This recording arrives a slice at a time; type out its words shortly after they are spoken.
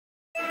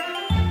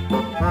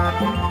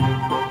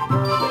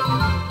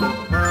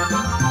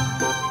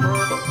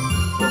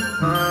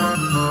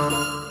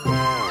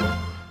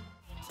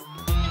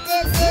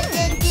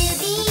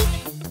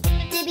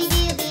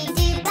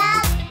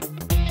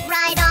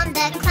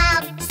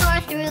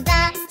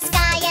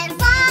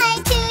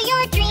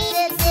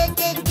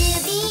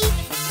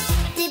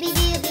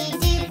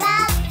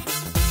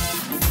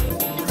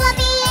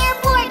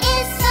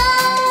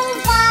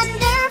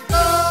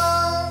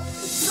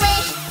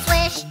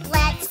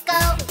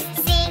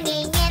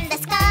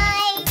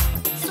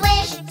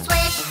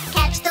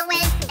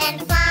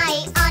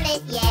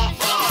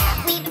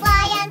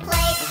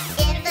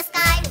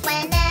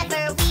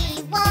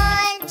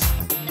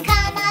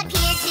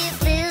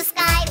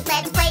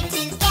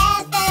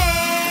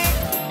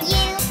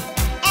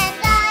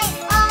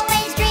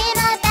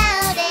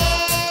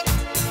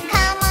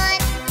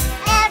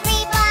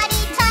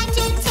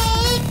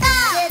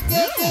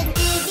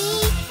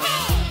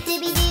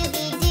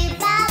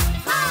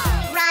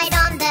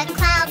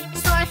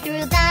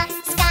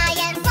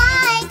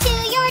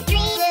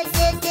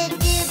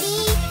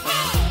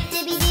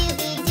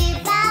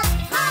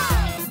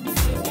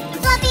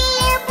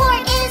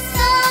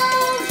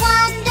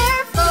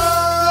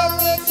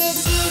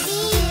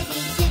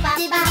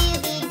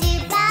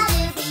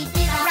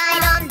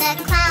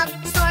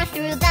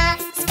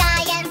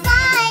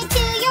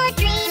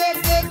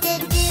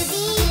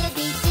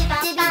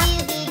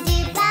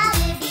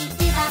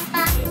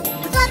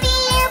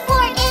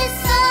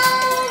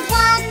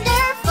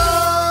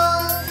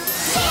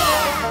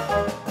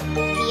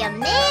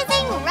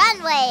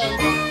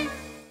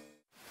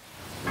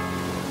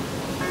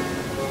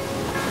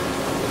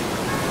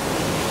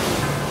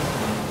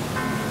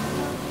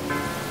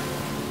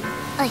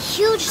A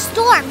huge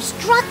storm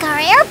struck our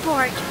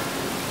airport.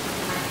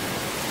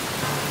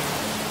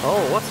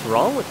 Oh, what's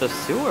wrong with the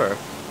sewer?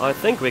 I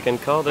think we can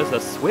call this a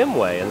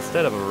swimway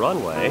instead of a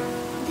runway.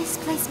 This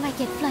place might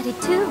get flooded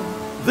too.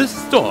 This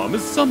storm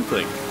is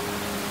something.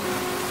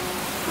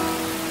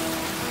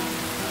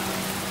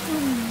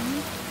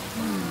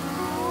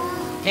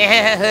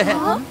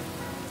 Huh?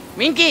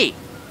 Minky,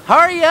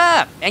 hurry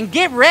up and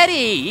get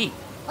ready.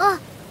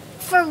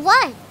 For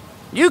what?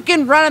 You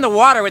can run in the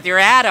water with your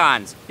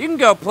add-ons. You can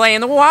go play in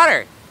the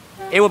water.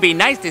 It will be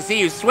nice to see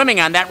you swimming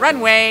on that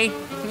runway.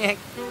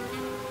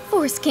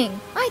 Force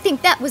King, I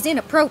think that was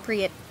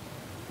inappropriate.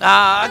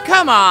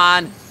 Come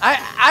on.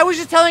 I was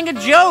just telling a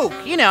joke,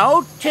 you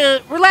know,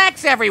 to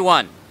relax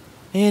everyone.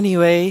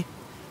 Anyway,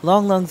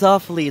 Long Long's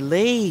awfully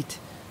late.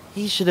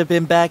 He should have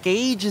been back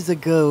ages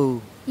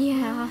ago.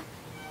 Yeah,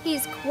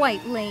 he's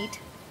quite late.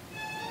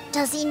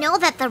 Does he know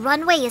that the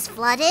runway is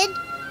flooded?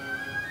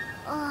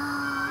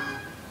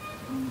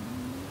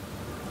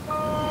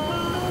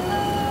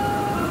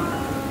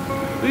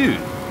 Ooh,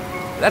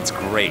 that's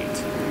great.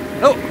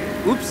 Oh,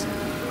 oops.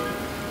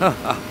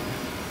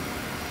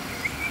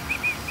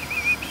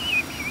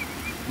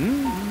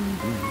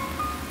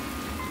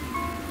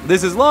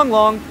 This is Long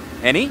Long.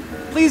 Annie,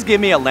 please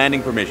give me a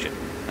landing permission.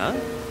 Huh?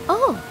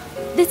 Oh,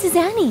 this is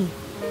Annie.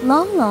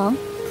 Long Long,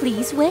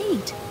 please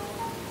wait.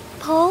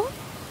 Paul,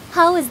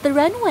 how is the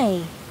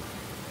runway?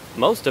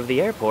 Most of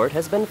the airport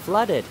has been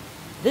flooded.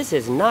 This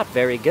is not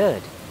very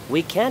good.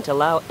 We can't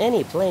allow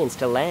any planes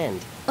to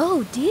land.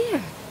 Oh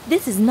dear,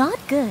 this is not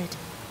good.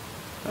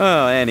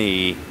 Oh,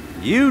 Annie,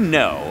 you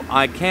know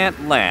I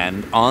can't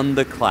land on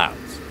the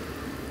clouds.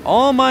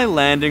 All my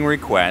landing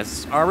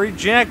requests are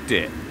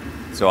rejected,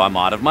 so I'm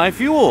out of my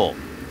fuel,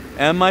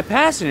 and my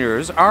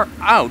passengers are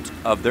out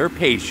of their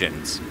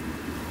patience.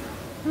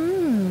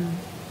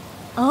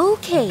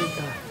 Okay,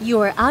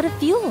 you're out of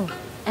fuel,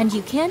 and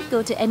you can't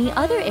go to any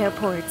other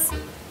airports.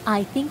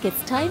 I think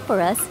it's time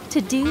for us to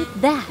do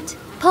that.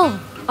 Paul,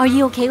 are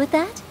you okay with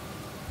that?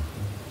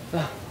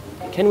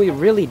 Can we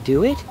really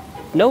do it?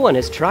 No one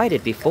has tried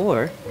it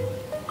before.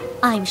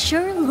 I'm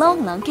sure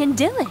Long Long can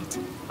do it.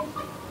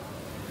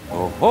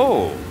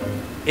 Oh-ho!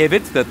 If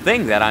it's the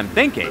thing that I'm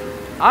thinking,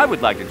 I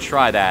would like to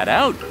try that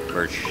out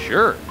for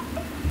sure.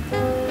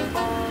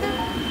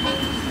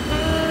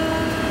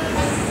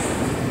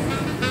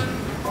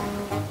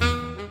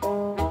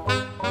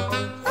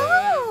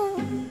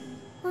 Oh!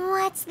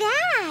 What's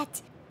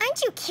that?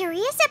 Aren't you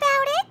curious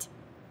about it?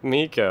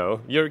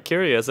 Miko, you're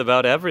curious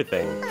about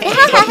everything. Down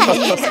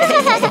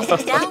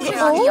here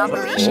on the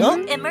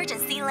operation,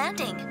 emergency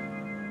landing.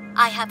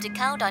 I have to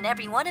count on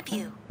every one of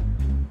you.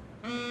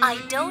 I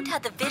don't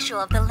have the visual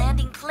of the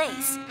landing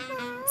place,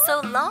 so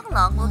Long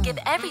Long will give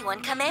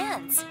everyone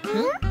commands.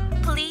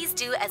 Please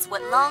do as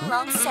what Long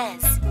Long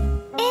says.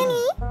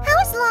 Annie, how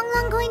is Long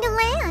Long going to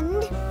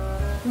land?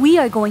 We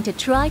are going to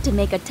try to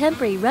make a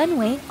temporary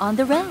runway on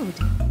the road.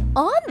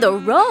 On the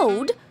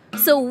road?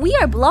 So we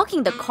are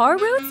blocking the car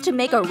routes to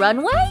make a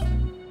runway?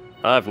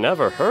 I've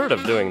never heard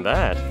of doing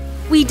that.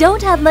 We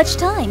don't have much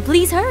time.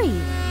 Please hurry.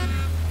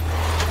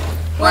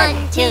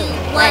 1, 2,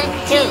 1,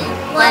 2,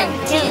 1,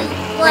 2,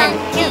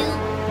 1, 2.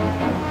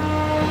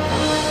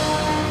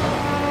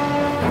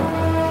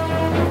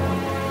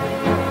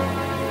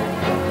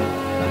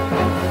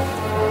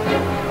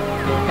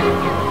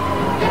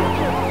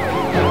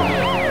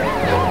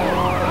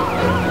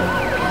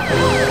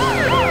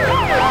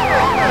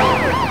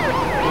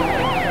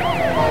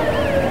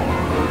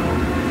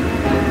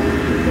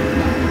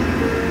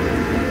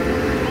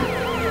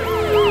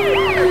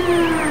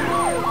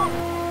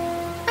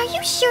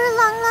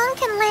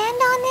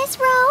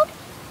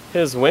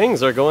 His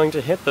wings are going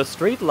to hit the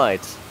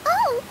streetlights.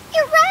 Oh,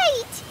 you're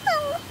right.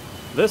 Oh.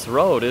 This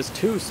road is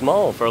too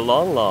small for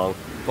Long Long.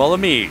 Follow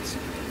me.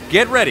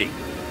 Get ready.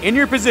 In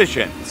your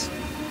positions.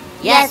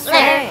 Yes,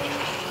 sir.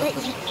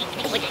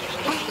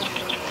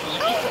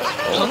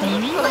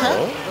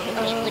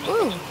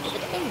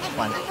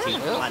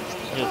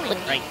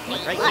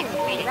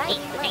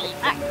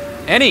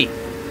 Annie,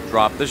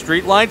 drop the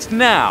streetlights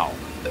now.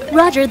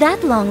 Roger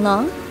that, Long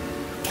Long.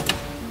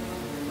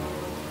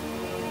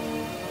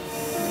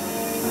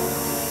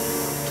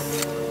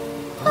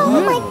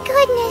 Oh my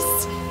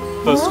goodness.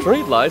 The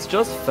streetlights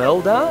just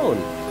fell down.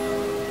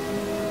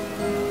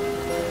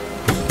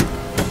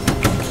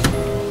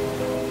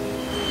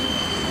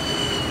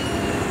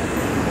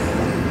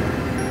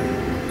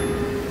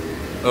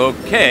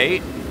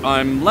 Okay,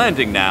 I'm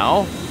landing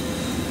now.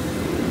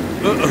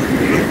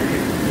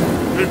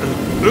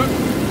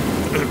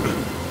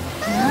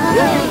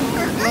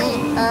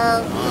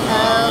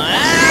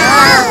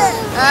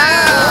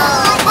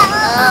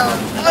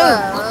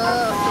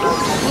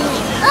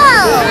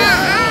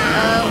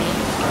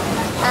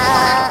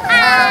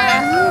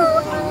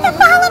 The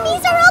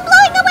Palamies are all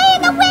blowing away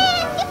in the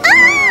wind.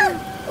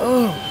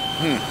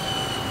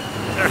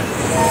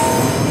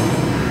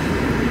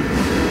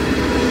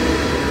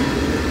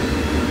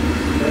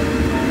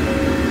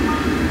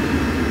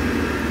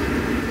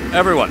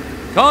 Everyone,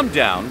 calm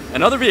down,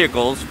 and other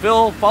vehicles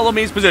follow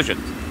me's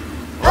positions.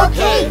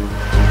 Okay.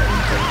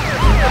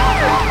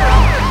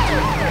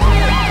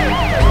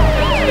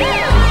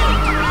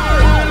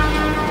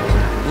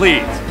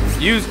 Please,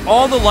 use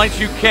all the lights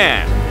you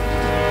can.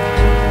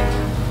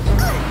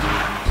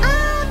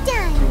 All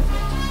done.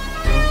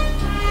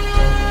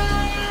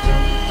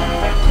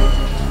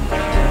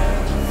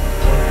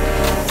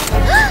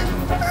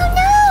 Oh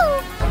no!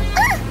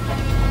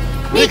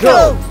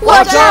 Nico,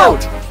 watch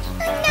out!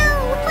 No,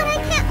 but I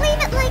can't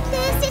leave it like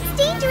this. It's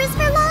dangerous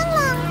for Long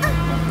Long.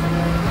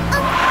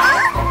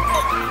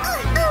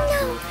 Oh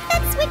no,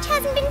 that switch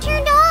hasn't been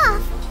turned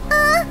off.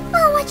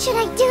 What should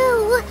I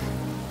do?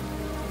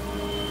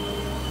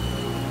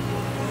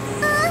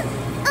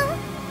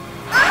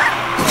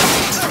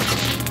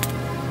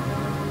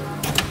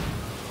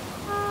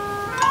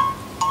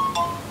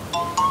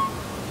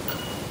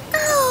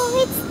 Oh,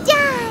 it's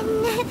done.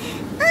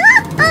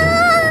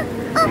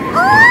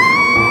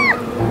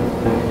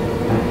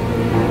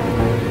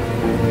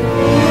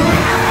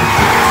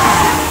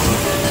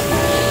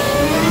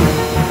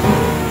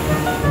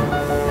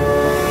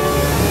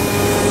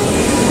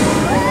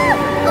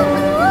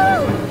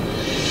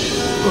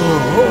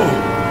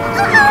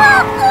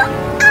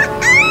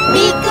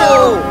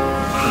 Nico!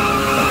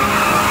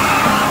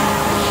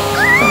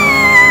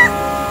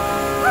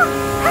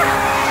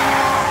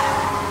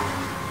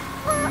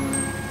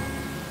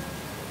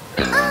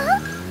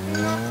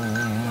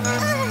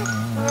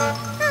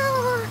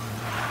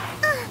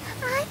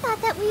 I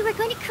thought that we were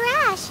going to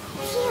crash.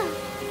 Phew.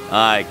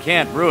 I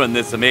can't ruin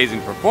this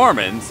amazing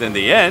performance in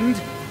the end.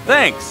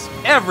 Thanks,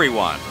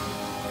 everyone.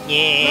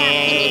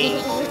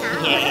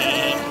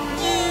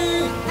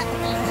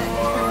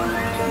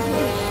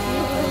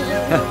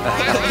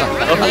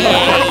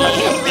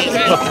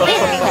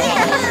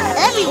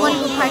 Everyone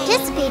who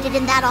participated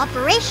in that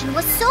operation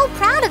was so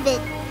proud of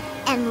it.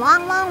 And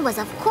Long Long was,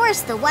 of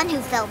course, the one who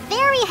felt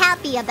very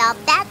happy about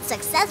that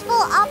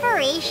successful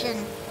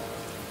operation.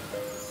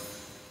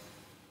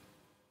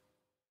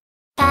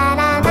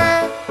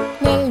 바람아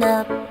늘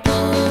높이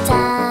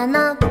저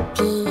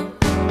높이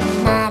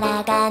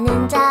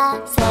날아가는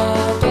저